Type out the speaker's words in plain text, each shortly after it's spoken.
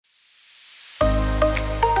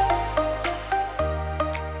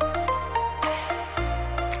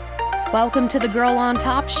Welcome to the Girl on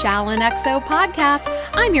Top Shallon XO podcast.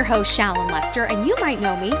 I'm your host, Shallon Lester, and you might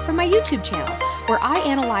know me from my YouTube channel, where I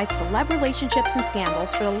analyze celeb relationships and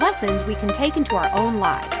scandals for the lessons we can take into our own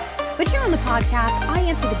lives. But here on the podcast, I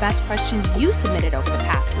answer the best questions you submitted over the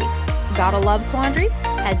past week. Got a love quandary?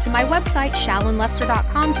 Head to my website,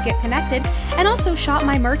 shallonlester.com, to get connected, and also shop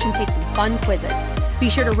my merch and take some fun quizzes. Be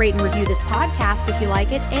sure to rate and review this podcast if you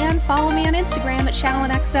like it, and follow me on Instagram at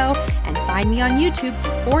ShallonXO, and find me on YouTube for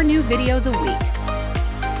 4 new videos a week.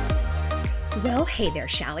 Well, hey there,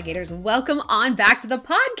 Shalligators. Welcome on back to the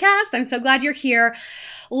podcast. I'm so glad you're here.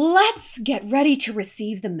 Let's get ready to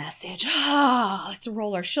receive the message. Let's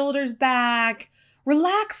roll our shoulders back.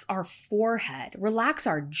 Relax our forehead. Relax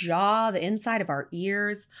our jaw, the inside of our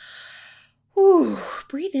ears. Ooh,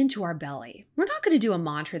 breathe into our belly. We're not going to do a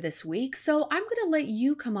mantra this week, so I'm going to let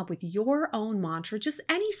you come up with your own mantra, just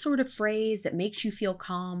any sort of phrase that makes you feel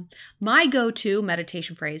calm. My go-to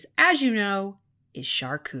meditation phrase, as you know, is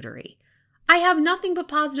charcuterie. I have nothing but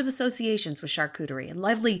positive associations with charcuterie. A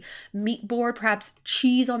lovely meat board, perhaps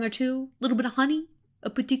cheese on there too, a little bit of honey,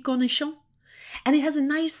 a petit cornichon, and it has a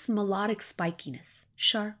nice melodic spikiness.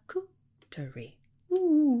 Charcuterie.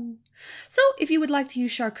 Ooh. So if you would like to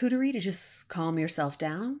use charcuterie to just calm yourself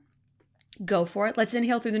down, go for it. Let's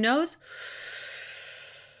inhale through the nose.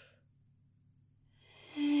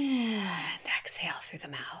 And exhale through the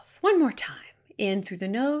mouth. One more time. In through the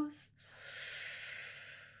nose.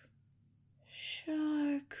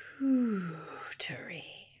 Charcuterie.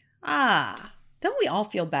 Don't we all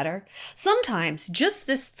feel better? Sometimes just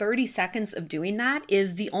this 30 seconds of doing that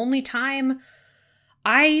is the only time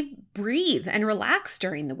I breathe and relax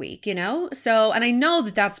during the week, you know? So, and I know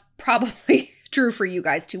that that's probably true for you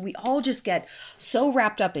guys too. We all just get so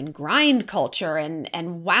wrapped up in grind culture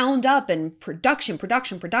and wound up in production.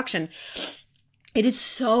 It is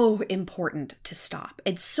so important to stop.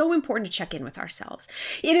 It's so important to check in with ourselves.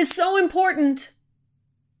 It is so important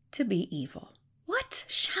to be evil. What?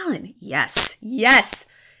 Shallon? Yes.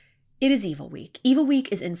 It is Evil Week. Evil Week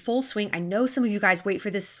is in full swing. I know some of you guys wait for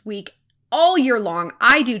this week all year long.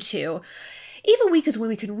 I do too. Evil Week is when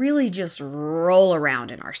we can really just roll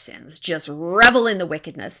around in our sins, just revel in the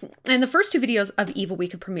wickedness. And the first 2 videos of Evil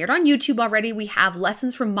Week have premiered on YouTube already. We have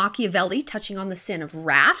lessons from Machiavelli touching on the sin of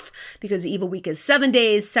wrath, because Evil Week is 7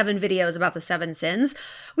 days, 7 videos about the 7 sins.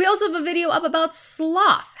 We also have a video up about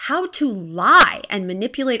sloth, how to lie and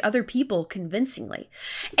manipulate other people convincingly.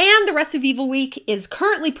 And the rest of Evil Week is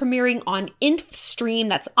currently premiering on InfStream.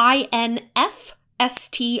 That's INFSTREAM.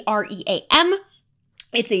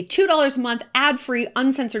 It's a $2 a month, ad-free,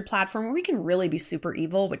 uncensored platform where we can really be super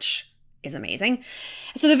evil, which is amazing.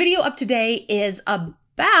 So the video up today is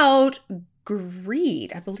about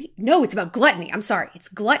greed, I believe. No, it's about gluttony. I'm sorry. It's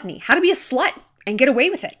gluttony. How to be a slut and get away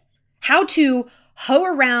with it. How to hoe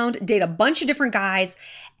around, date a bunch of different guys,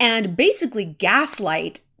 and basically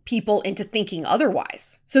gaslight people into thinking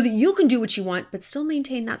otherwise so that you can do what you want, but still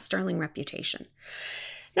maintain that sterling reputation.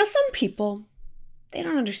 Now, some people, they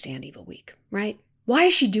don't understand Evil Week, right? Why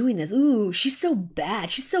is she doing this? Ooh, she's so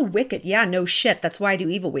bad. She's so wicked. Yeah, no shit. That's why I do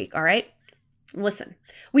Evil Week, all right? Listen,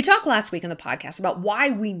 we talked last week on the podcast about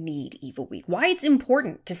why we need Evil Week, why it's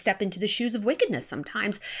important to step into the shoes of wickedness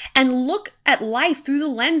sometimes and look at life through the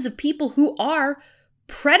lens of people who are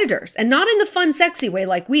predators, and not in the fun, sexy way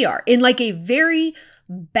like we are, in like a very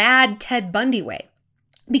bad Ted Bundy way.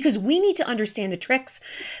 Because we need to understand the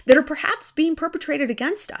tricks that are perhaps being perpetrated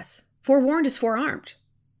against us. Forewarned is forearmed.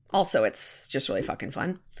 Also, it's just really fucking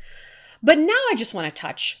fun. But now I just want to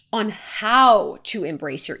touch on how to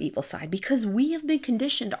embrace your evil side, because we have been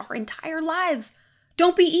conditioned our entire lives.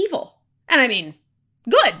 Don't be evil. And I mean,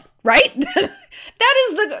 good, right? That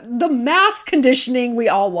is the mass conditioning we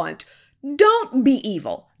all want. Don't be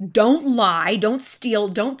evil. Don't lie. Don't steal.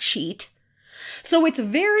 Don't cheat. So it's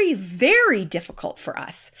very, very difficult for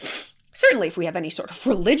us, certainly if we have any sort of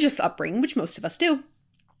religious upbringing, which most of us do,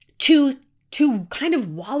 to kind of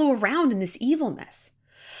wallow around in this evilness.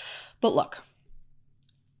 But look,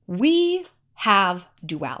 we have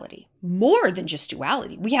duality, more than just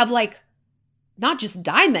duality. We have like not just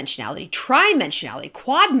dimensionality, trimensionality,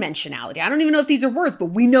 quadmensionality. I don't even know if these are words, but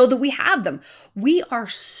we know that we have them. We are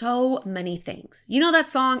so many things. You know that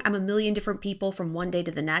song, I'm a Million Different People from One Day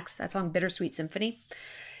to the Next? That song, Bittersweet Symphony?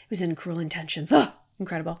 It was in Cruel Intentions. Oh,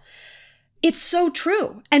 incredible. It's so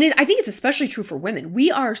true. And I think it's especially true for women. We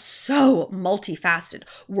are so multifaceted.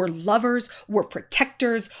 We're lovers, we're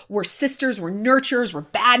protectors, we're sisters, we're nurturers, we're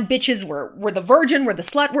bad bitches, we're the virgin, we're the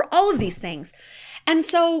slut, we're all of these things. And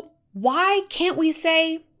so why can't we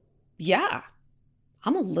say, yeah,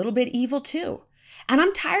 I'm a little bit evil too? And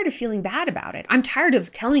I'm tired of feeling bad about it. I'm tired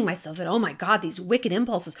of telling myself that, oh my God, these wicked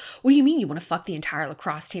impulses. What do you mean you want to fuck the entire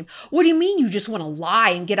lacrosse team? What do you mean you just want to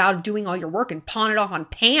lie and get out of doing all your work and pawn it off on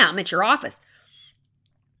Pam at your office?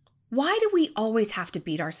 Why do we always have to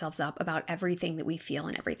beat ourselves up about everything that we feel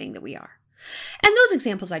and everything that we are? And those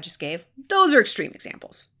examples I just gave, those are extreme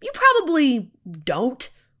examples. You probably don't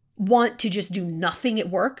want to just do nothing at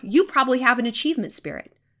work. You probably have an achievement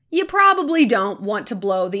spirit. You probably don't want to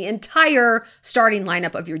blow the entire starting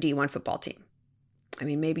lineup of your D1 football team. I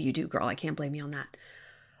mean, maybe you do, girl. I can't blame you on that.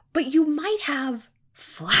 But you might have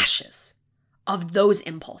flashes of those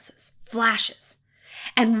impulses. Flashes.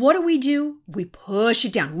 And what do? We push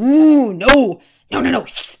it down. Ooh, no.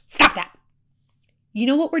 Stop that. You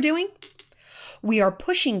know what we're doing? We are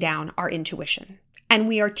pushing down our intuition. And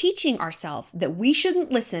we are teaching ourselves that we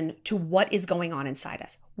shouldn't listen to what is going on inside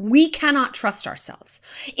us. We cannot trust ourselves.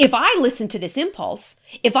 If I listen to this impulse,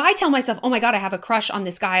 if I tell myself, oh my God, I have a crush on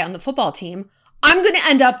this guy on the football team, I'm going to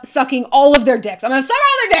end up sucking all of their dicks. I'm going to suck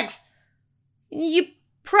all their dicks. You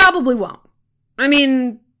probably won't. I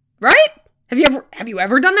mean, right? Have you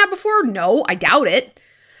ever done that before? No, I doubt it.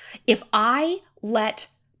 If I let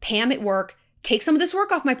Pam at work take some of this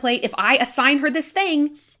work off my plate, if I assign her this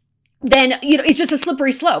thing, then, it's just a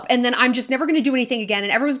slippery slope. And then I'm just never going to do anything again.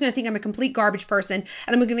 And everyone's going to think I'm a complete garbage person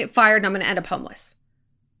and I'm going to get fired and I'm going to end up homeless.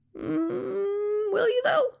 Will you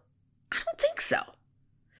though? I don't think so.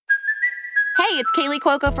 Hey, it's Kaylee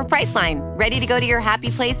Cuoco for Priceline. Ready to go to your happy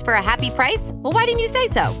place for a happy price? Well, why didn't you say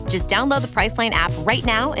so? Just download the Priceline app right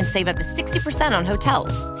now and save up to 60% on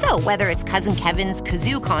hotels. So whether it's Cousin Kevin's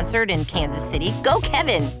Kazoo Concert in Kansas City, go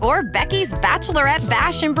Kevin, or Becky's Bachelorette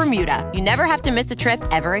Bash in Bermuda, you never have to miss a trip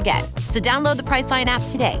ever again. So download the Priceline app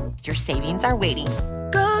today. Your savings are waiting.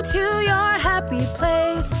 Go to your happy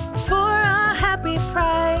place for a happy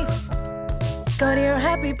price. Go to your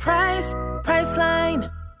happy price,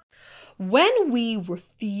 Priceline. When we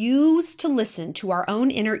refuse to listen to our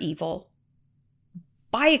own inner evil,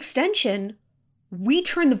 by extension, we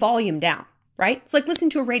turn the volume down, right? It's like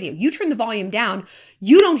listening to a radio. You turn the volume down,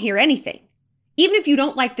 you don't hear anything. Even if you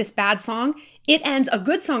don't like this bad song, it ends, a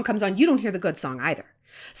good song comes on, you don't hear the good song either.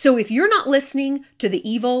 So if you're not listening to the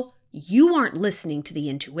evil, you aren't listening to the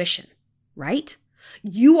intuition, right?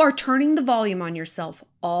 You are turning the volume on yourself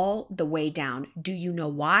all the way down. Do you know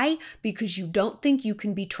why? Because you don't think you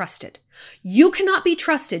can be trusted. You cannot be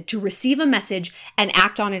trusted to receive a message and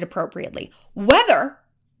act on it appropriately. Whether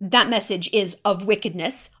that message is of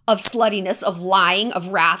wickedness, of sluttiness, of lying, of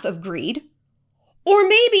wrath, of greed, or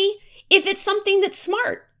maybe if it's something that's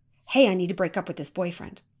smart. Hey, I need to break up with this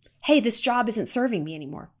boyfriend. Hey, this job isn't serving me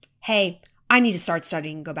anymore. Hey, I need to start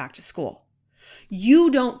studying and go back to school. You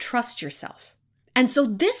don't trust yourself. And so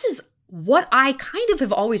this is what I kind of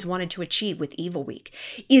have always wanted to achieve with Evil Week,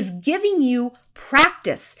 is giving you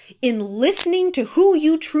practice in listening to who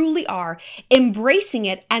you truly are, embracing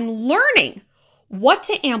it, and learning what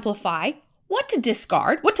to amplify, what to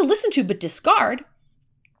discard, what to listen to but discard,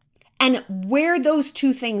 and where those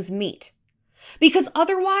two things meet. Because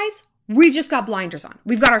otherwise, we've just got blinders on.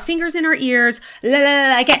 We've got our fingers in our ears.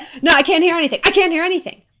 I can't hear anything. I can't hear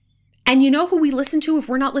anything. And you know who we listen to if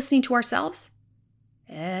we're not listening to ourselves?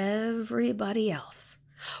 Everybody else.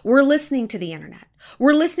 We're listening to the internet.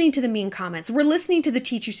 We're listening to the mean comments. We're listening to the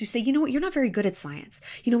teachers who say, you know what, you're not very good at science.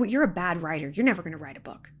 You know what, you're a bad writer. You're never going to write a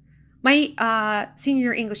book. My senior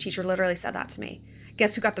year English teacher literally said that to me.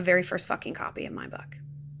 Guess who got the very first fucking copy of my book?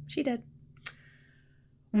 She did.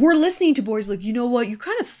 We're listening to boys like, you know what, you're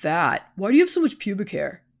kind of fat. Why do you have so much pubic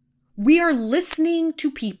hair? We are listening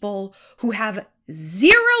to people who have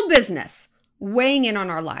zero business weighing in on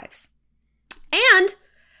our lives. And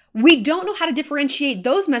we don't know how to differentiate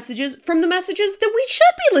those messages from the messages that we should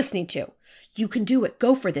be listening to. You can do it.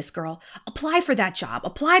 Go for this, girl. Apply for that job.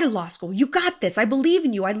 Apply to law school. You got this. I believe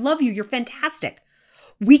in you. I love you. You're fantastic.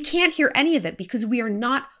 We can't hear any of it because we are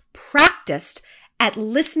not practiced at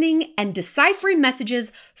listening and deciphering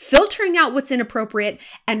messages, filtering out what's inappropriate,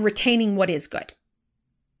 and retaining what is good.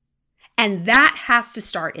 And that has to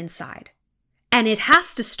start inside. And it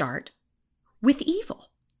has to start with evil.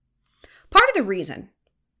 Part of the reason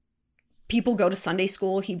people go to Sunday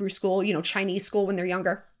school, Hebrew school, Chinese school when they're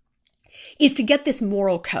younger, is to get this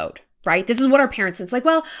moral code, right? This is what our parents say. It's like,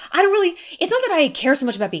 well, it's not that I care so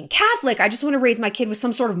much about being Catholic. I just want to raise my kid with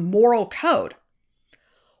some sort of moral code.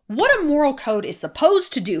 What a moral code is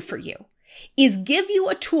supposed to do for you is give you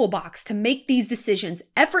a toolbox to make these decisions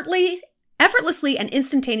effortlessly and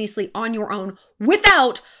instantaneously on your own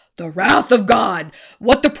without the wrath of God,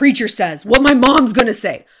 what the preacher says, what my mom's going to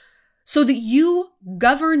say, so that you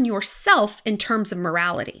govern yourself in terms of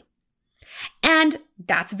morality. And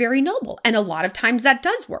that's very noble. And a lot of times that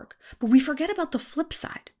does work. But we forget about the flip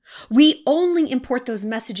side. We only import those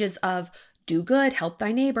messages of do good, help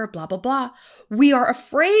thy neighbor, blah, blah, blah. We are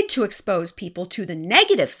afraid to expose people to the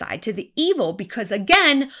negative side, to the evil, because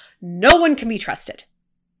again, no one can be trusted.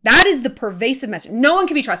 That is the pervasive message. No one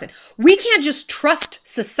can be trusted. We can't just trust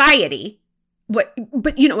society.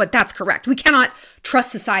 But you know what? That's correct. We cannot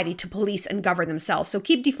trust society to police and govern themselves. So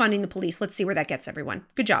keep defunding the police. Let's see where that gets everyone.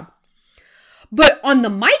 Good job. But on the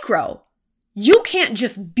micro, you can't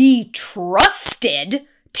just be trusted,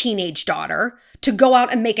 teenage daughter, to go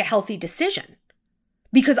out and make a healthy decision.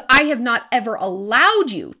 Because I have not ever allowed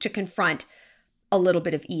you to confront a little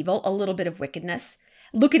bit of evil, a little bit of wickedness,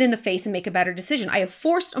 look it in the face and make a better decision. I have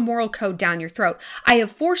forced a moral code down your throat. I have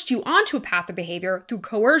forced you onto a path of behavior through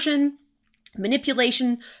coercion,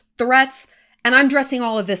 manipulation, threats, and I'm dressing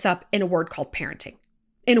all of this up in a word called parenting,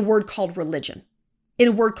 in a word called religion, in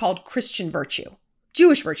a word called Christian virtue,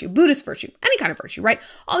 Jewish virtue, Buddhist virtue, any kind of virtue, right?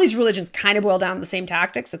 All these religions kind of boil down to the same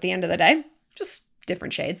tactics at the end of the day, just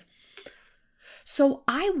different shades. So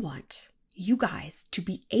I want you guys to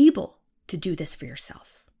be able to do this for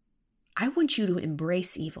yourself. I want you to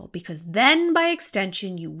embrace evil because then by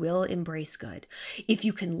extension, you will embrace good. If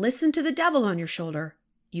you can listen to the devil on your shoulder,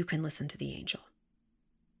 you can listen to the angel.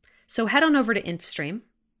 So head on over to Infstream,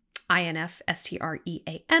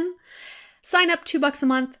 INFSTREAM. Sign up $2 a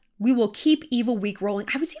month. We will keep Evil Week rolling.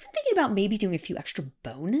 I was even thinking about maybe doing a few extra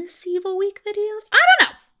bonus Evil Week videos. I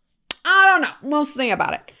don't know. We'll think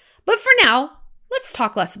about it. But for now, let's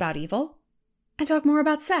talk less about evil and talk more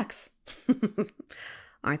about sex.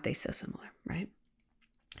 Aren't they so similar, right?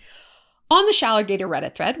 On the Shallow-Gator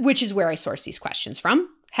Reddit thread, which is where I source these questions from,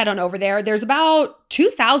 head on over there. There's about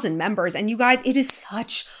 2,000 members. And you guys, it is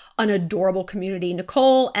such an adorable community.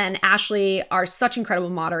 Nicole and Ashley are such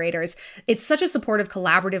incredible moderators. It's such a supportive,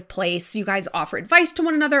 collaborative place. You guys offer advice to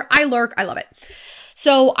one another. I lurk. I love it.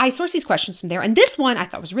 So I source these questions from there. And this one I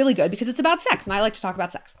thought was really good because it's about sex. And I like to talk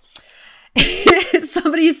about sex.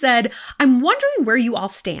 Somebody said, I'm wondering where you all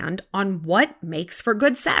stand on what makes for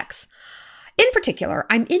good sex. In particular,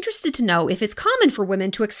 I'm interested to know if it's common for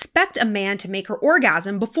women to expect a man to make her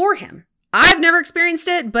orgasm before him. I've never experienced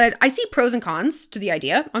it, but I see pros and cons to the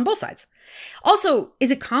idea on both sides. Also, is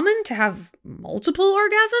it common to have multiple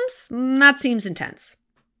orgasms? That seems intense.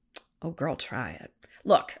 Oh, girl, try it.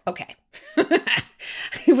 Look, okay.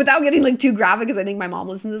 Without getting too graphic, because I think my mom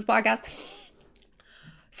listens to this podcast.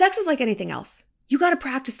 Sex is like anything else. You got to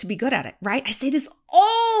practice to be good at it, right? I say this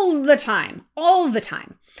all the time.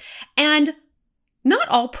 And not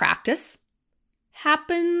all practice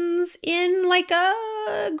happens in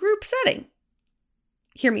a group setting.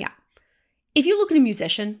 Hear me out. If you look at a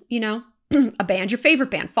musician, a band, your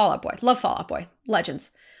favorite band, Fall Out Boy, love Fall Out Boy,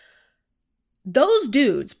 legends. Those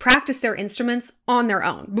dudes practice their instruments on their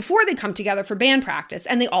own before they come together for band practice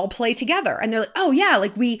and they all play together. And they're like, oh yeah,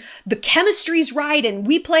 the chemistry's right and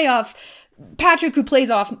we play off Patrick who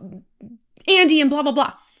plays off Andy and blah, blah,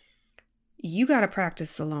 blah. You got to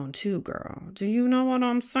practice alone too, girl. Do you know what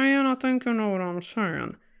I'm saying? I think you know what I'm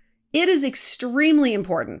saying. It is extremely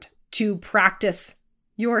important to practice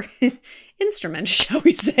your instrument, shall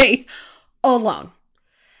we say, alone.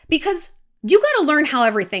 Because you got to learn how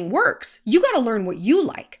everything works. You got to learn what you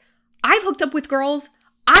like. I've hooked up with girls.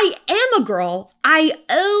 I am a girl. I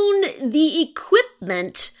own the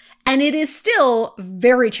equipment. And it is still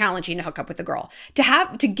very challenging to hook up with a girl.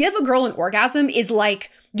 To give a girl an orgasm is like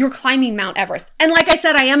you're climbing Mount Everest. And like I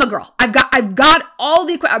said, I am a girl. I've got all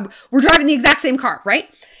the equipment. We're driving the exact same car,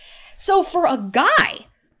 right? So for a guy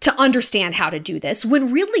to understand how to do this,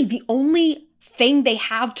 when really the only thing they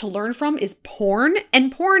have to learn from is porn,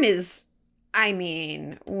 and porn is,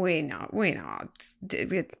 we know.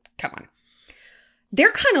 Come on.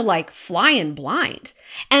 They're kind of flying blind.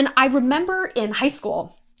 And I remember in high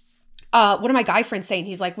school, one of my guy friends saying,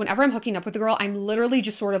 he's like, whenever I'm hooking up with a girl, I'm literally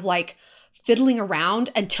just sort of fiddling around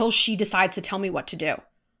until she decides to tell me what to do.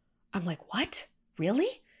 I'm like, what? Really?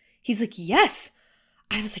 He's like, yes.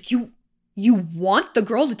 I was like, you want the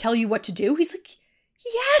girl to tell you what to do? He's like,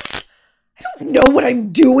 yes. I don't know what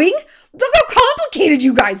I'm doing. Look how complicated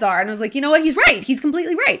you guys are. And I was like, you know what? He's right. He's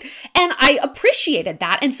completely right. And I appreciated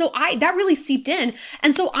that. And so that really seeped in.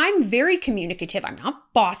 And so I'm very communicative. I'm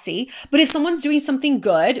not bossy, but if someone's doing something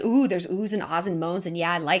good, there's oohs and ahs and moans. And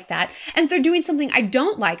yeah, I like that. And if they're doing something I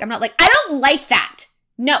don't like, I'm not like, I don't like that.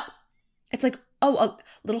 No. It's like, a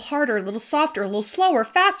little harder, a little softer, a little slower,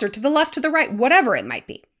 faster, to the left, to the right, whatever it might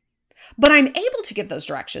be. But I'm able to give those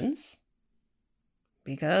directions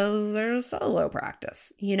because there's solo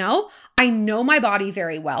practice, you know? I know my body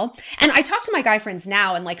very well. And I talk to my guy friends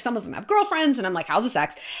now, and like some of them have girlfriends, and I'm like, how's the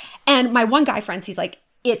sex? And my one guy friend, he's like,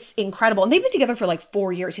 it's incredible. And they've been together for like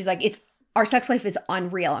 4 years. He's like, our sex life is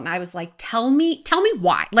unreal. And I was like, tell me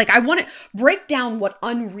why. Like, I want to break down what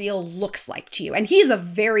unreal looks like to you. And he is a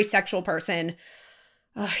very sexual person.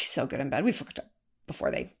 Oh, he's so good in bed. We fucked up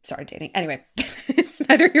before they started dating. Anyway, it's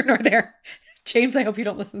neither here nor there. James, I hope you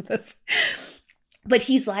don't listen to this. But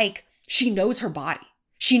he's like, she knows her body.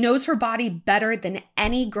 She knows her body better than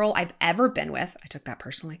any girl I've ever been with. I took that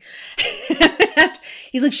personally.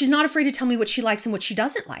 He's like, she's not afraid to tell me what she likes and what she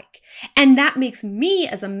doesn't like. And that makes me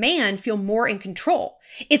as a man feel more in control.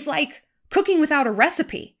 It's like cooking without a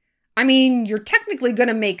recipe. I mean, you're technically going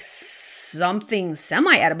to make something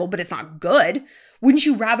semi-edible, but it's not good. Wouldn't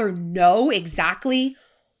you rather know exactly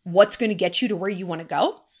what's going to get you to where you want to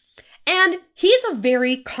go? And he's a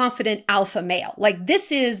very confident alpha male. Like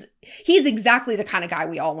he's exactly the kind of guy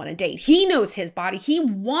we all want to date. He knows his body. He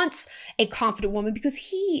wants a confident woman because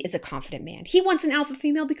he is a confident man. He wants an alpha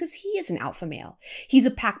female because he is an alpha male. He's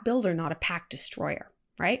a pack builder, not a pack destroyer,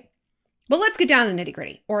 right? But let's get down to the nitty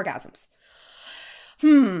gritty. Orgasms.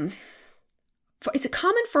 Is it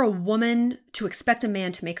common for a woman to expect a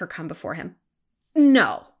man to make her come before him?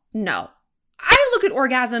 No. I look at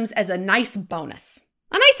orgasms as a nice bonus.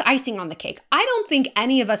 A nice icing on the cake. I don't think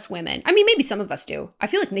any of us women, I mean, maybe some of us do. I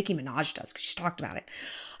feel like Nicki Minaj does because she's talked about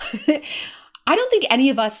it. I don't think any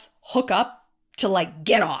of us hook up to like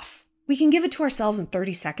get off. We can give it to ourselves in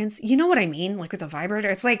 30 seconds. You know what I mean? Like with a vibrator.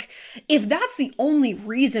 It's like, if that's the only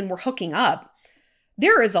reason we're hooking up,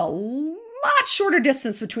 there is a lot shorter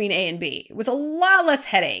distance between A and B with a lot less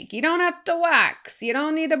headache. You don't have to wax. You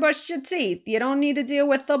don't need to brush your teeth. You don't need to deal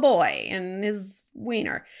with the boy and his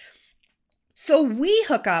wiener. So we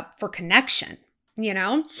hook up for connection, you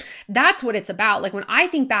know? That's what it's about. Like when I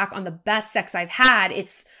think back on the best sex I've had,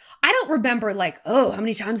 I don't remember like, oh, how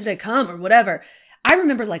many times did I come or whatever. I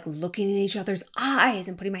remember like looking in each other's eyes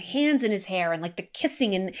and putting my hands in his hair and like the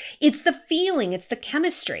kissing, and it's the feeling, it's the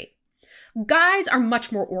chemistry. Guys are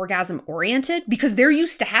much more orgasm oriented because they're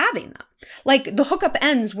used to having them. Like the hookup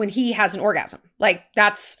ends when he has an orgasm. Like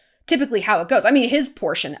that's typically how it goes. I mean, his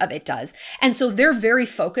portion of it does. And so they're very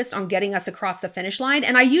focused on getting us across the finish line.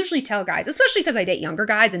 And I usually tell guys, especially because I date younger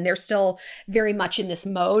guys and they're still very much in this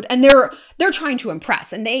mode and they're trying to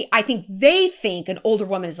impress. And I think they think an older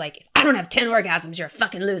woman is like, if I don't have 10 orgasms, you're a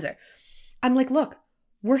fucking loser. I'm like, look,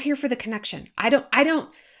 we're here for the connection. I don't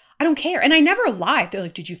care. And I never lie. They're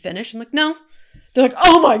like, did you finish? I'm like, no. They're like,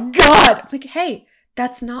 oh my God. I'm like, hey,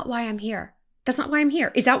 that's not why I'm here. That's not why I'm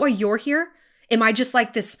here. Is that why you're here? Am I just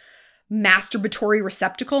like this masturbatory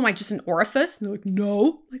receptacle? Am I just an orifice? And they're like,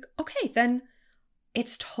 no. I'm like, okay, then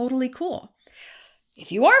it's totally cool.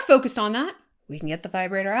 If you are focused on that, we can get the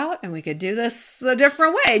vibrator out and we could do this a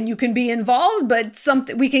different way. And you can be involved, but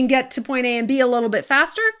we can get to point A and B a little bit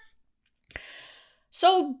faster.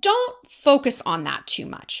 So don't focus on that too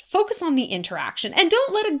much. Focus on the interaction and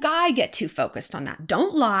don't let a guy get too focused on that.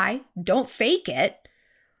 Don't lie. Don't fake it.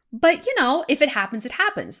 But, you know, if it happens, it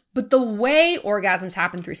happens. But the way orgasms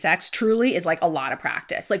happen through sex truly is like a lot of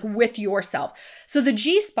practice, like with yourself. So the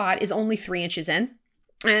G-spot is only 3 inches in,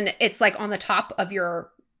 and it's like on the top of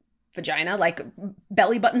your vagina, like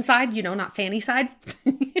belly button side, you know, not fanny side,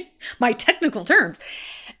 my technical terms.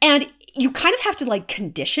 And you kind of have to like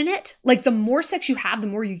condition it. Like the more sex you have, the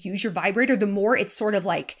more you use your vibrator, the more it sort of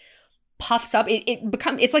like puffs up.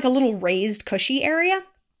 It's like a little raised cushy area.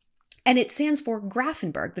 And it stands for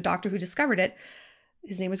Grafenberg. The doctor who discovered it,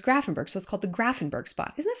 his name was Grafenberg. So it's called the Grafenberg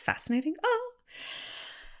spot. Isn't that fascinating? Oh.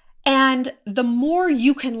 And the more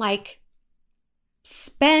you can like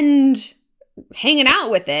spend hanging out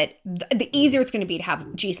with it, the easier it's going to be to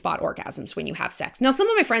have G-spot orgasms when you have sex. Now, some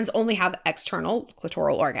of my friends only have external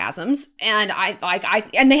clitoral orgasms, and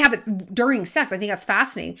and they have it during sex. I think that's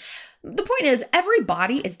fascinating. The point is, every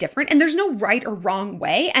body is different, and there's no right or wrong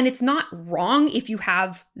way, and it's not wrong if you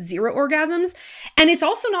have 0 orgasms, and it's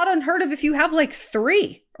also not unheard of if you have like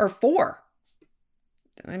 3 or 4.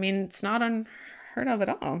 I mean, it's not unheard of at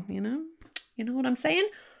all, you know? You know what I'm saying?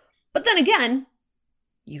 But then again,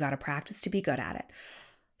 you got to practice to be good at it.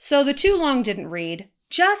 So the too long didn't read.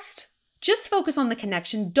 Just focus on the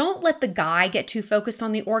connection. Don't let the guy get too focused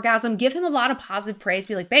on the orgasm. Give him a lot of positive praise.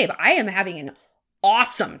 Be like, babe, I am having an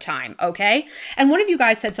awesome time, okay? And one of you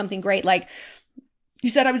guys said something great. Like,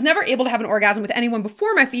 you said, I was never able to have an orgasm with anyone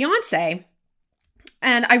before my fiance.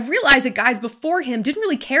 And I realized that guys before him didn't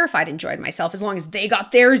really care if I'd enjoyed myself as long as they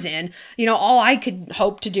got theirs in. You know, all I could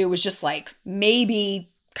hope to do was just like maybe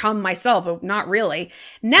come myself, but not really.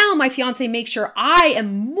 Now my fiance makes sure I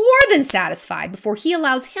am more than satisfied before he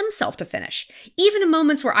allows himself to finish. Even in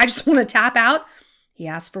moments where I just want to tap out, he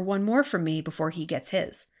asks for one more from me before he gets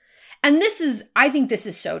his. And I think this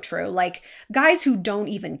is so true. Like, guys who don't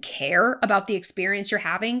even care about the experience you're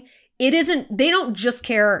having, they don't just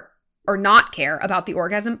care or not care about the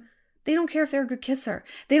orgasm. They don't care if they're a good kisser.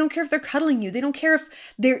 They don't care if they're cuddling you. They don't care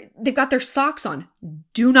if they've got their socks on.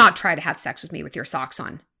 Do not try to have sex with me with your socks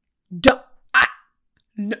on.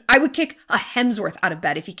 I would kick a Hemsworth out of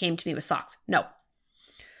bed if he came to me with socks. No.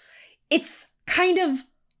 It's kind of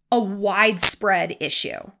a widespread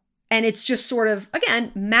issue. And it's just sort of,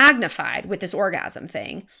 again, magnified with this orgasm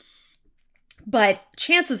thing. But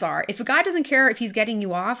chances are, if a guy doesn't care if he's getting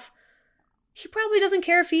you off, he probably doesn't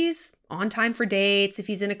care if he's on time for dates, if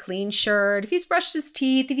he's in a clean shirt, if he's brushed his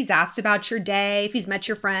teeth, if he's asked about your day, if he's met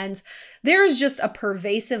your friends. There's just a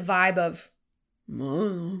pervasive vibe of,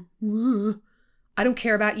 I don't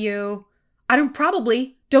care about you. I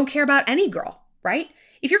probably don't care about any girl, right?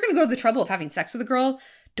 If you're going to go to the trouble of having sex with a girl,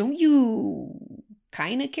 don't you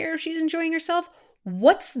kind of care if she's enjoying herself?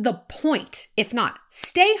 What's the point? If not,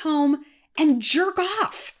 stay home and jerk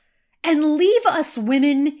off and leave us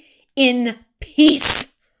women in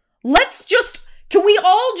peace. Can we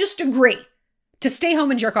all just agree to stay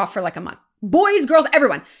home and jerk off for like a month? Boys, girls,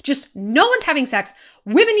 everyone. Just no one's having sex.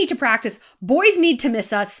 Women need to practice. Boys need to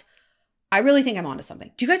miss us. I really think I'm onto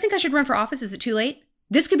something. Do you guys think I should run for office? Is it too late?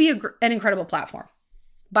 This could be an incredible platform.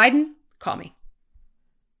 Biden, call me.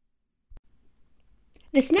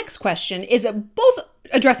 This next question is both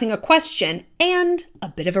addressing a question and a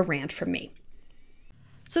bit of a rant from me.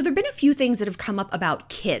 So there've been a few things that have come up about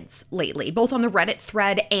kids lately, both on the Reddit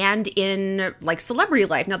thread and in like celebrity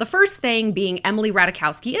life. Now, the first thing being Emily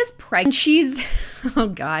Ratajkowski is pregnant.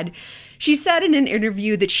 She said in an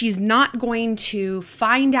interview that she's not going to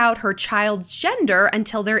find out her child's gender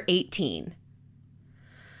until they're 18.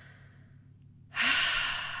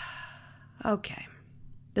 Okay.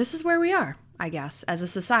 This is where we are, I guess, as a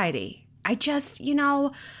society.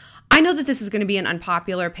 I know that this is going to be an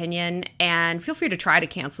unpopular opinion, and feel free to try to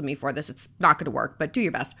cancel me for this. It's not going to work, but do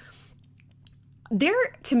your best.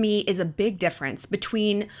 There, to me, is a big difference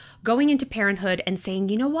between going into parenthood and saying,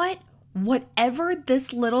 you know what? Whatever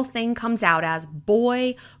this little thing comes out as,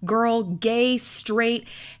 boy, girl, gay, straight,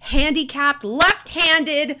 handicapped,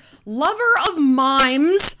 left-handed, lover of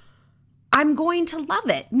mimes, I'm going to love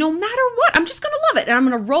it. No matter what, I'm just going to love it, and I'm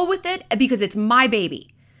going to roll with it because it's my baby.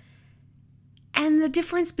 And the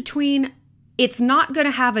difference between it's not going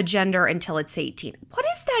to have a gender until it's 18. What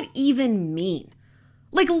does that even mean?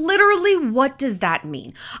 Like, literally, what does that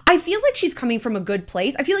mean? I feel like she's coming from a good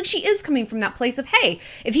place. I feel like she is coming from that place of, hey,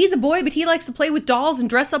 if he's a boy but he likes to play with dolls and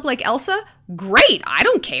dress up like Elsa, great. I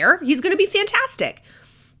don't care. He's going to be fantastic.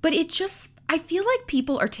 But I feel like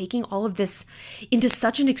people are taking all of this into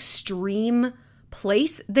such an extreme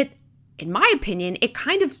place that, in my opinion, it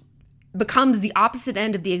kind of becomes the opposite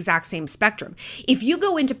end of the exact same spectrum. If you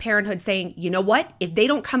go into parenthood saying, you know what, if they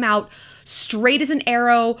don't come out straight as an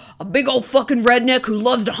arrow, a big old fucking redneck who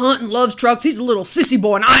loves to hunt and loves trucks, he's a little sissy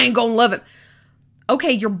boy and I ain't gonna love him.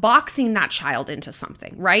 Okay, you're boxing that child into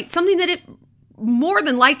something, right? Something that it more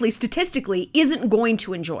than likely statistically isn't going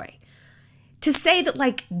to enjoy. To say that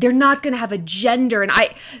like they're not gonna have a gender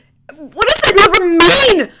what does that ever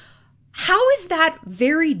mean? How is that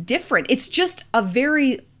very different? It's just a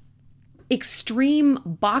very extreme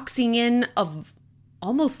boxing in of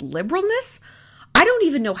almost liberalness. I don't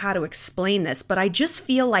even know how to explain this, but I just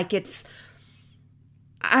feel like it's,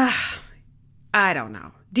 I don't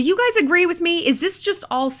know. Do you guys agree with me? Is this just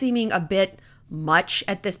all seeming a bit much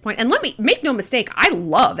at this point? And let me make no mistake, I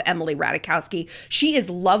love Emily Ratajkowski. She is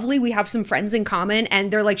lovely. We have some friends in common and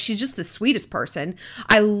they're like, she's just the sweetest person.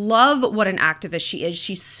 I love what an activist she is.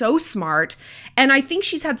 She's so smart. And I think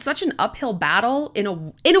she's had such an uphill battle in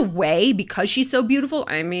a way because she's so beautiful.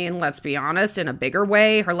 I mean, let's be honest, in a bigger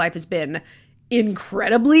way, her life has been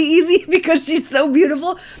incredibly easy because she's so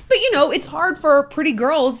beautiful. But it's hard for pretty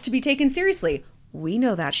girls to be taken seriously. We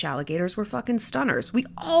know that, Shalligators. We're fucking stunners. We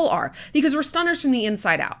all are, because we're stunners from the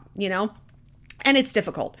inside out, and it's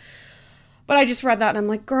difficult. But I just read that and I'm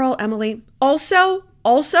like, girl, Emily. Also,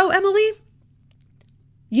 Emily,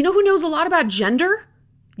 you know who knows a lot about gender?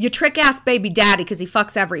 Your trick-ass baby daddy, because he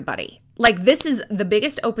fucks everybody. Like, this is the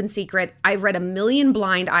biggest open secret. I've read a million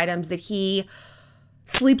blind items that he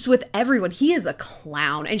sleeps with everyone. He is a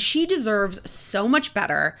clown, and she deserves so much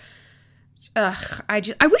better. I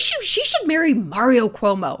wish she should marry Mario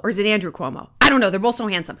Cuomo, or is it Andrew Cuomo? I don't know. They're both so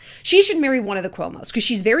handsome. She should marry one of the Cuomos because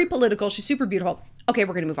she's very political. She's super beautiful. Okay,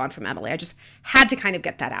 we're going to move on from Emily. I just had to kind of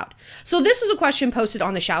get that out. So this was a question posted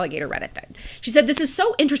on the Shalligator Reddit then. She said, this is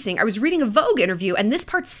so interesting. I was reading a Vogue interview and this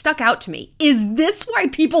part stuck out to me. Is this why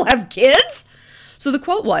people have kids? So the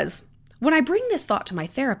quote was, when I bring this thought to my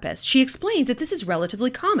therapist, she explains that this is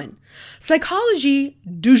relatively common. Psychology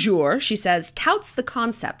du jour, she says, touts the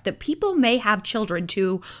concept that people may have children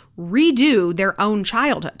to redo their own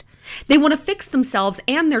childhood. They want to fix themselves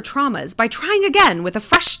and their traumas by trying again with a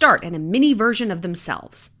fresh start and a mini version of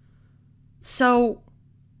themselves. So,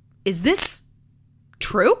 is this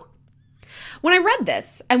true? When I read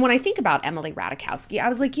this, and when I think about Emily Ratajkowski, I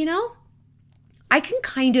was like, I can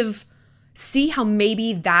kind of see how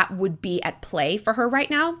maybe that would be at play for her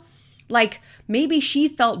right now. Like, maybe she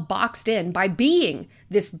felt boxed in by being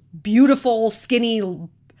this beautiful, skinny,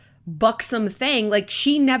 buxom thing. Like,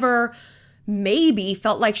 she never maybe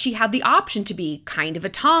felt like she had the option to be kind of a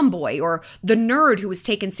tomboy or the nerd who was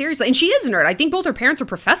taken seriously. And she is a nerd. I think both her parents are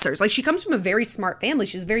professors. Like, she comes from a very smart family.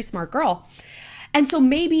 She's a very smart girl. And so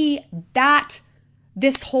maybe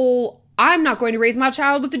this whole, I'm not going to raise my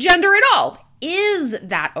child with the gender at all, is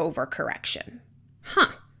that overcorrection.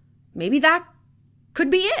 Maybe that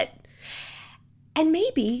could be it. And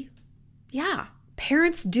maybe,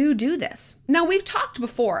 parents do this. Now, we've talked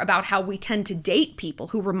before about how we tend to date people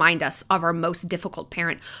who remind us of our most difficult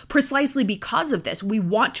parent precisely because of this. We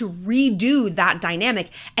want to redo that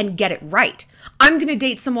dynamic and get it right. I'm going to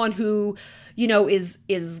date someone who,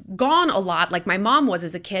 is gone a lot like my mom was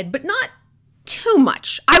as a kid, but not too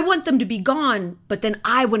much. I want them to be gone, but then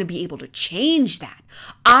I want to be able to change that.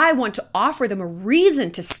 I want to offer them a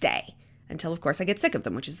reason to stay until, of course, I get sick of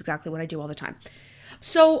them, which is exactly what I do all the time.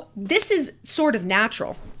 So this is sort of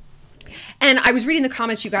natural. And I was reading the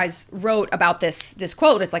comments you guys wrote about this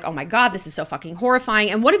quote. It's like, oh my God, this is so fucking horrifying.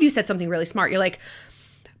 And one of you said something really smart. You're like,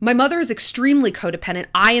 my mother is extremely codependent.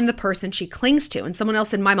 I am the person she clings to. And someone else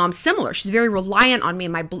said, my mom's similar. She's very reliant on me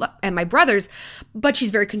and my brothers, but she's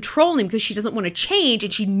very controlling because she doesn't want to change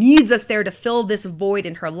and she needs us there to fill this void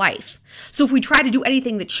in her life. So if we try to do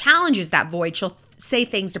anything that challenges that void, she'll say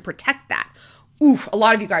things to protect that. Oof, a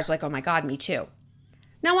lot of you guys are like, oh my God, me too.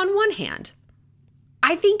 Now, on one hand,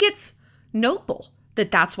 I think it's noble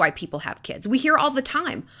that that's why people have kids. We hear all the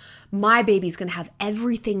time, my baby's going to have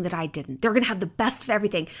everything that I didn't. They're going to have the best of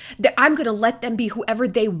everything. I'm going to let them be whoever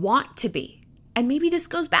they want to be. And maybe this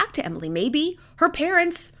goes back to Emily. Maybe her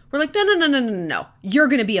parents were like, no. You're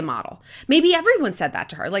going to be a model. Maybe everyone said that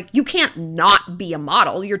to her. Like, you can't not be a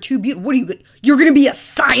model. You're too beautiful. What are you, you're going to be a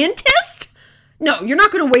scientist? No, you're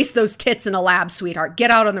not going to waste those tits in a lab, sweetheart.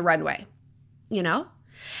 Get out on the runway,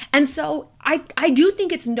 And so I do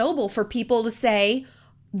think it's noble for people to say,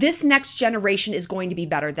 this next generation is going to be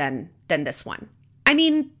better than this one. I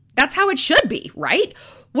mean, that's how it should be, right?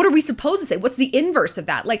 What are we supposed to say? What's the inverse of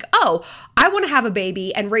that? Like, oh, I want to have a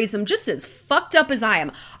baby and raise them just as fucked up as I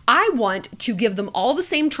am. I want to give them all the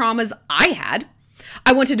same traumas I had.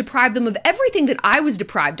 I want to deprive them of everything that I was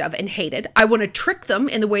deprived of and hated. I want to trick them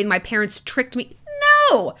in the way my parents tricked me.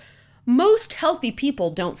 No, most healthy people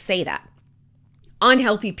don't say that.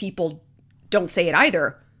 Unhealthy people don't say it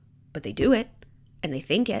either, but they do it and they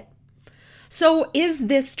think it. So is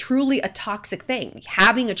this truly a toxic thing,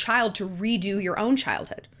 having a child to redo your own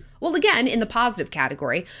childhood? Well, again, in the positive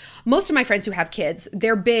category, most of my friends who have kids,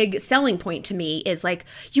 their big selling point to me is like,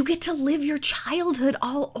 you get to live your childhood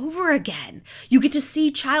all over again. You get to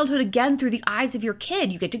see childhood again through the eyes of your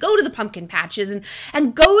kid. You get to go to the pumpkin patches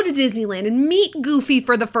and go to Disneyland and meet Goofy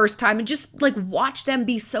for the first time and just like watch them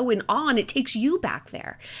be so in awe, and it takes you back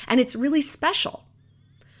there. And it's really special.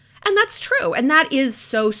 And that's true. And that is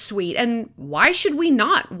so sweet. And why should we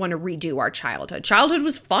not want to redo our childhood? Childhood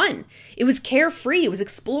was fun. It was carefree. It was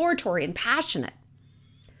exploratory and passionate.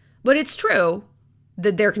 But it's true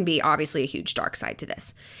that there can be obviously a huge dark side to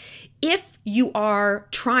this. If you are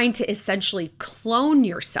trying to essentially clone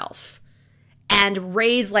yourself and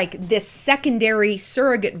raise like this secondary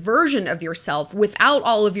surrogate version of yourself without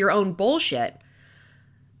all of your own bullshit,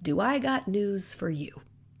 do I got news for you?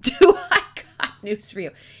 News for you.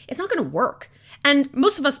 It's not going to work. And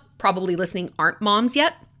most of us probably listening aren't moms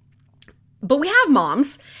yet, but we have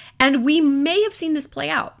moms and we may have seen this play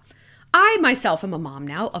out. I myself am a mom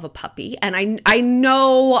now of a puppy, and I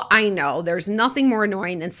know there's nothing more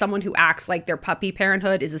annoying than someone who acts like their puppy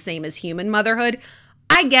parenthood is the same as human motherhood.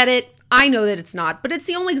 I get it. I know that it's not, but it's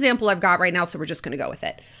the only example I've got right now, so we're just going to go with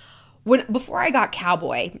it. Before I got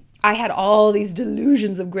Cowboy, I had all these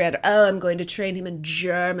delusions of grandeur. Oh, I'm going to train him in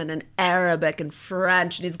German and Arabic and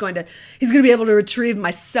French, and he's going to be able to retrieve my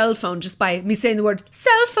cell phone just by me saying the word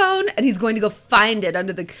cell phone, and he's going to go find it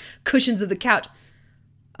under the cushions of the couch.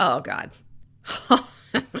 Oh, God.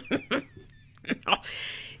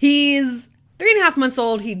 He's 3.5 months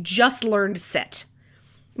old. He just learned to sit.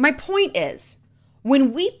 My point is,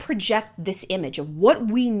 when we project this image of what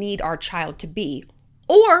we need our child to be,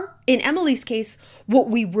 or in Emily's case, what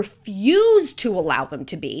we refuse to allow them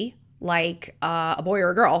to be, like a boy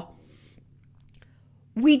or a girl,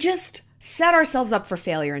 we just set ourselves up for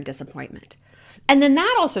failure and disappointment. And then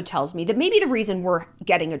that also tells me that maybe the reason we're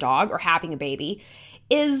getting a dog or having a baby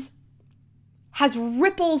has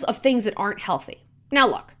ripples of things that aren't healthy. Now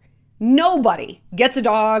look, nobody gets a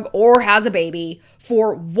dog or has a baby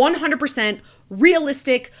for 100%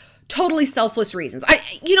 realistic, totally selfless reasons.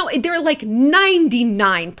 They're like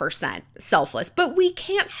 99% selfless, but we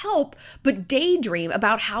can't help but daydream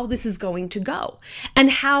about how this is going to go and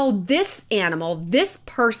how this animal, this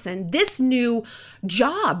person, this new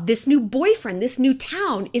job, this new boyfriend, this new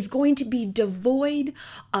town is going to be devoid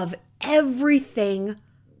of everything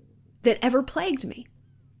that ever plagued me,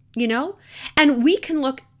 And we can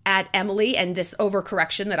look at Emily and this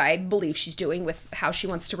overcorrection that I believe she's doing with how she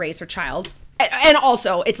wants to raise her child. And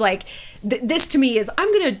also, it's like, this to me is,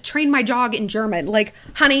 I'm going to train my dog in German. Like,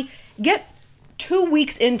 honey, get 2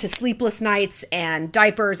 weeks into sleepless nights and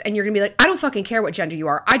diapers, and you're going to be like, I don't fucking care what gender you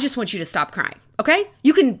are. I just want you to stop crying, okay?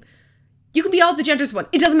 You can be all the genders once.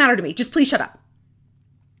 It doesn't matter to me. Just please shut up.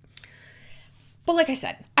 But like I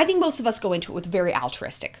said, I think most of us go into it with very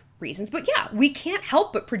altruistic reasons. But yeah, we can't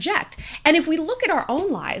help but project. And if we look at our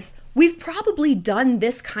own lives, we've probably done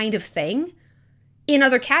this kind of thing in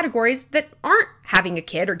other categories that aren't having a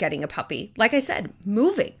kid or getting a puppy. Like I said,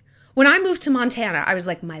 moving. When I moved to Montana, I was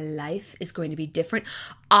like, my life is going to be different.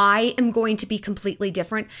 I am going to be completely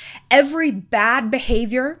different. Every bad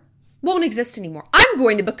behavior won't exist anymore. I'm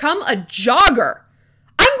going to become a jogger.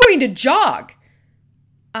 I'm going to jog.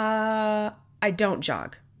 I don't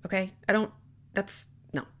jog, okay? No.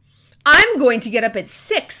 I'm going to get up at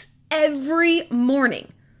 6 every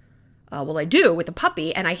morning. Well, I do with a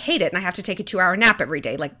puppy, and I hate it, and I have to take a 2-hour nap every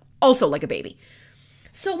day, like a baby.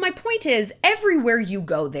 So my point is, everywhere you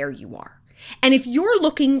go, there you are. And if you're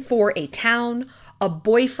looking for a town, a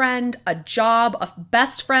boyfriend, a job, a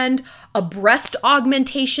best friend, a breast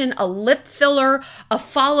augmentation, a lip filler, a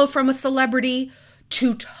follow from a celebrity,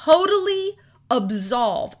 to totally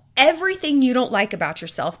absolve everything you don't like about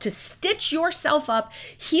yourself, to stitch yourself up,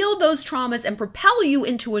 heal those traumas, and propel you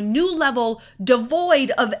into a new level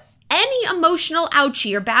devoid of any emotional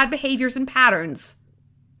ouchie or bad behaviors and patterns,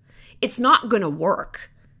 it's not going to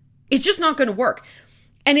work. It's just not going to work.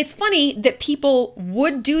 And it's funny that people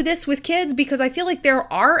would do this with kids, because I feel like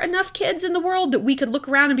there are enough kids in the world that we could look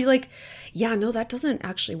around and be like, yeah, no, that doesn't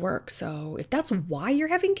actually work. So if that's why you're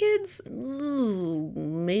having kids,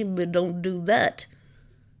 maybe don't do that.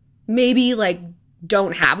 Maybe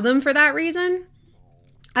don't have them for that reason.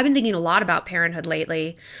 I've been thinking a lot about parenthood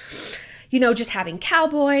lately. Just having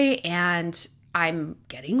Cowboy, and I'm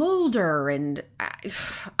getting older, and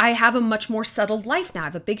I have a much more settled life now. I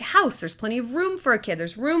have a big house. There's plenty of room for a kid.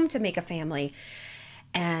 There's room to make a family.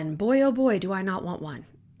 And boy, oh boy, do I not want one.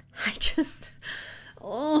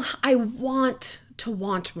 I want to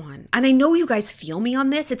want one. And I know you guys feel me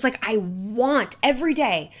on this. It's like I want every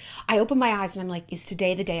day. I open my eyes and I'm like, is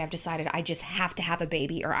today the day I've decided I just have to have a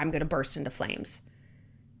baby or I'm going to burst into flames?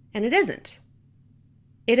 And it isn't.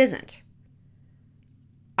 It isn't.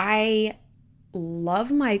 I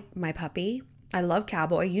love my puppy. I love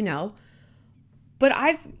Cowboy, but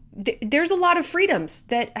there's a lot of freedoms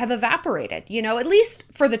that have evaporated, at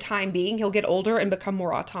least for the time being. He'll get older and become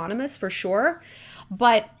more autonomous for sure.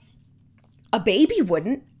 But a baby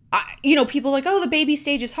wouldn't. People are like, oh, the baby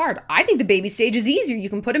stage is hard. I think the baby stage is easier. You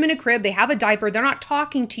can put them in a crib. They have a diaper. They're not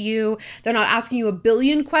talking to you. They're not asking you a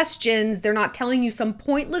billion questions. They're not telling you some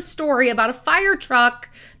pointless story about a fire truck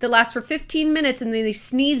that lasts for 15 minutes and then they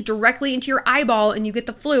sneeze directly into your eyeball and you get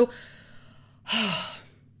the flu.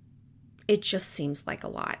 It just seems like a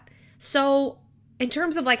lot. So in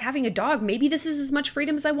terms of having a dog, maybe this is as much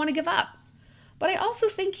freedom as I want to give up. But I also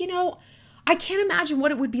think, I can't imagine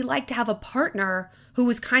what it would be like to have a partner who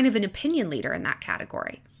was kind of an opinion leader in that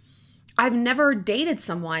category. I've never dated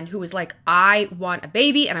someone who was like, I want a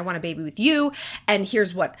baby and I want a baby with you. And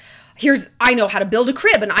I know how to build a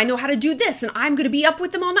crib and I know how to do this and I'm going to be up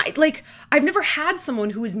with them all night. I've never had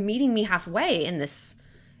someone who was meeting me halfway in this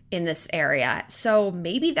area. So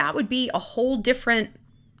maybe that would be a whole different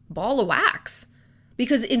ball of wax,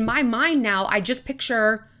 because in my mind now, I just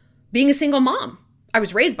picture being a single mom. I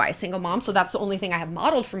was raised by a single mom, so that's the only thing I have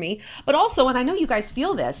modeled for me. But also, and I know you guys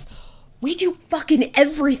feel this, we do fucking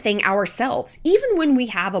everything ourselves. Even when we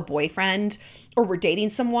have a boyfriend or we're dating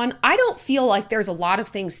someone, I don't feel like there's a lot of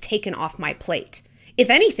things taken off my plate. If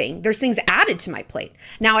anything, there's things added to my plate.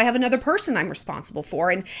 Now I have another person I'm responsible for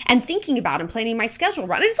and thinking about and planning my schedule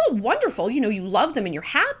around. And it's all wonderful. You know, you love them and you're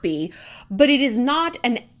happy, but it is not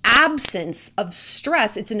an absence of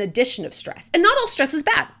stress. It's an addition of stress. And not all stress is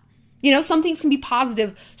bad. You know, some things can be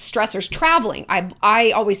positive stressors. Traveling,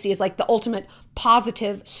 I always see as like the ultimate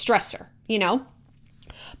positive stressor, you know,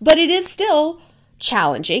 but it is still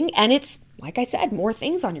challenging. And it's, like I said, more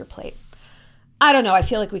things on your plate. I don't know. I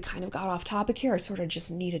feel like we kind of got off topic here. I sort of just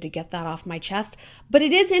needed to get that off my chest. But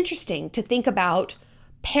it is interesting to think about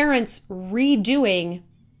parents redoing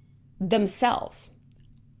themselves.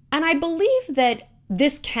 And I believe that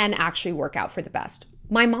this can actually work out for the best.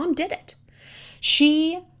 My mom did it.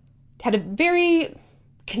 She had a very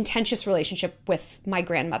contentious relationship with my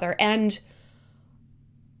grandmother. And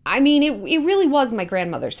I mean, it really was my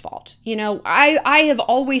grandmother's fault. You know, I have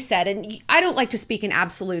always said, and I don't like to speak in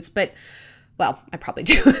absolutes, but well, I probably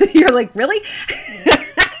do. You're like, really?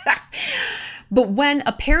 But when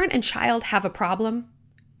a parent and child have a problem,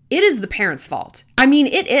 it is the parent's fault. I mean,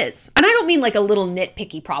 it is. And I don't mean like a little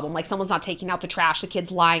nitpicky problem, like someone's not taking out the trash, the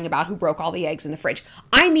kid's lying about who broke all the eggs in the fridge.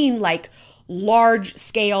 I mean like large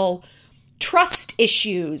scale trust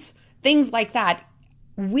issues, things like that.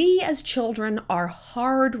 We as children are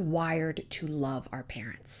hardwired to love our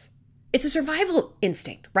parents. It's a survival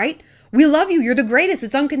instinct, right? We love you. You're the greatest.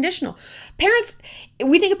 It's unconditional. Parents,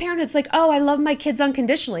 we think a parent that's like, oh, I love my kids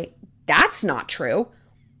unconditionally. That's not true.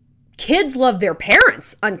 Kids love their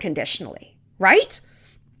parents unconditionally, right?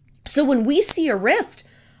 So when we see a rift,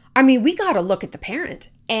 I mean, we got to look at the parent.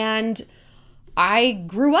 And I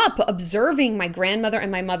grew up observing my grandmother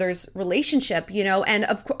and my mother's relationship, you know, and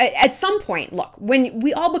at some point, look, when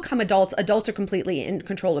we all become adults are completely in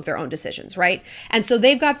control of their own decisions, right? And so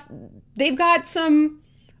they've got some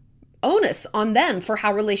onus on them for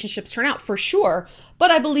how relationships turn out, for sure.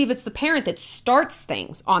 But I believe it's the parent that starts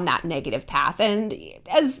things on that negative path. And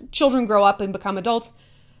as children grow up and become adults,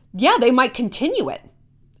 yeah, they might continue it.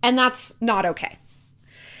 And that's not okay.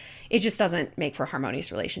 It just doesn't make for a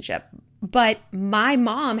harmonious relationship. But my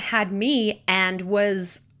mom had me and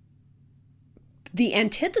was the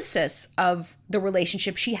antithesis of the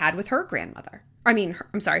relationship she had with her grandmother.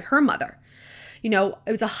 Her mother. You know,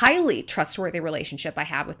 it was a highly trustworthy relationship I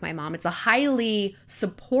had with my mom. It's a highly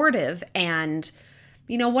supportive, and,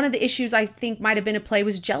 you know, one of the issues I think might have been at play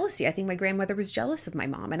was jealousy. I think my grandmother was jealous of my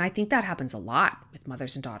mom. And I think that happens a lot with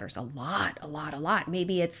mothers and daughters. A lot.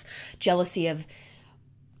 Maybe it's jealousy of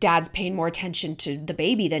dad's paying more attention to the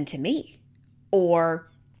baby than to me. Or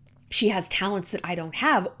she has talents that I don't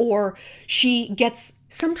have. Or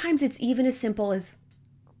sometimes it's even as simple as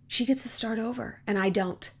she gets to start over and I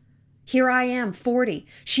don't. Here I am, 40.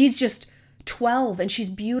 She's just 12 and she's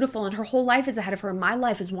beautiful and her whole life is ahead of her and my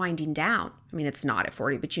life is winding down. I mean, it's not at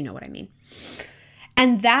 40, but you know what I mean.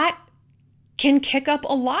 And that can kick up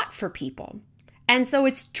a lot for people. And so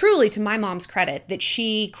it's truly to my mom's credit that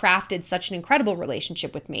she crafted such an incredible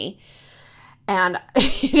relationship with me. And,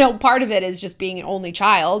 you know, part of it is just being an only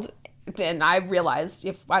child. And I realized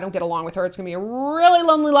if I don't get along with her, it's going to be a really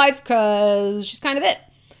lonely life because she's kind of it.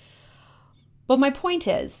 But my point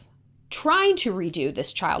is, trying to redo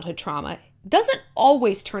this childhood trauma doesn't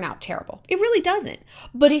always turn out terrible. It really doesn't.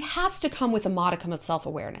 But it has to come with a modicum of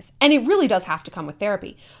self-awareness. And it really does have to come with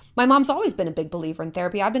therapy. My mom's always been a big believer in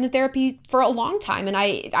therapy. I've been in therapy for a long time, and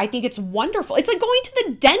I think it's wonderful. It's like going to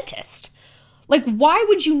the dentist. Like, why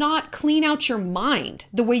would you not clean out your mind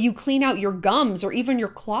the way you clean out your gums or even your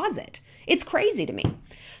closet? It's crazy to me.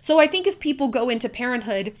 So I think if people go into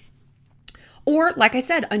parenthood, or like I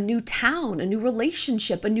said, a new town, a new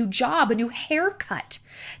relationship, a new job, a new haircut,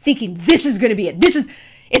 thinking this is going to be it.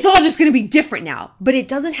 It's all just going to be different now, but it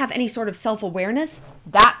doesn't have any sort of self-awareness.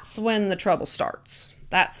 That's when the trouble starts.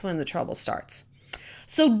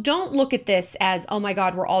 So don't look at this as, oh my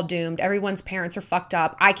God, we're all doomed. Everyone's parents are fucked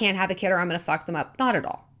up. I can't have a kid or I'm going to fuck them up. Not at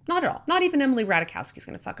all. Not even Emily Ratajkowski is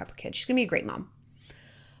going to fuck up a kid. She's going to be a great mom.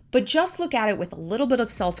 But just look at it with a little bit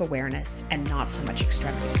of self-awareness and not so much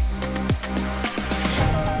extremity.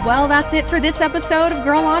 Well, that's it for this episode of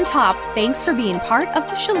Girl on Top. Thanks for being part of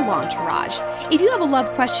the Shalantourage. If you have a love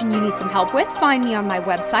question you need some help with, find me on my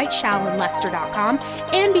website, ShallonLester.com,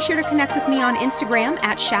 and be sure to connect with me on Instagram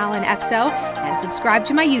at ShallonXO and subscribe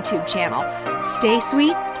to my YouTube channel. Stay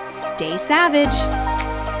sweet, stay savage.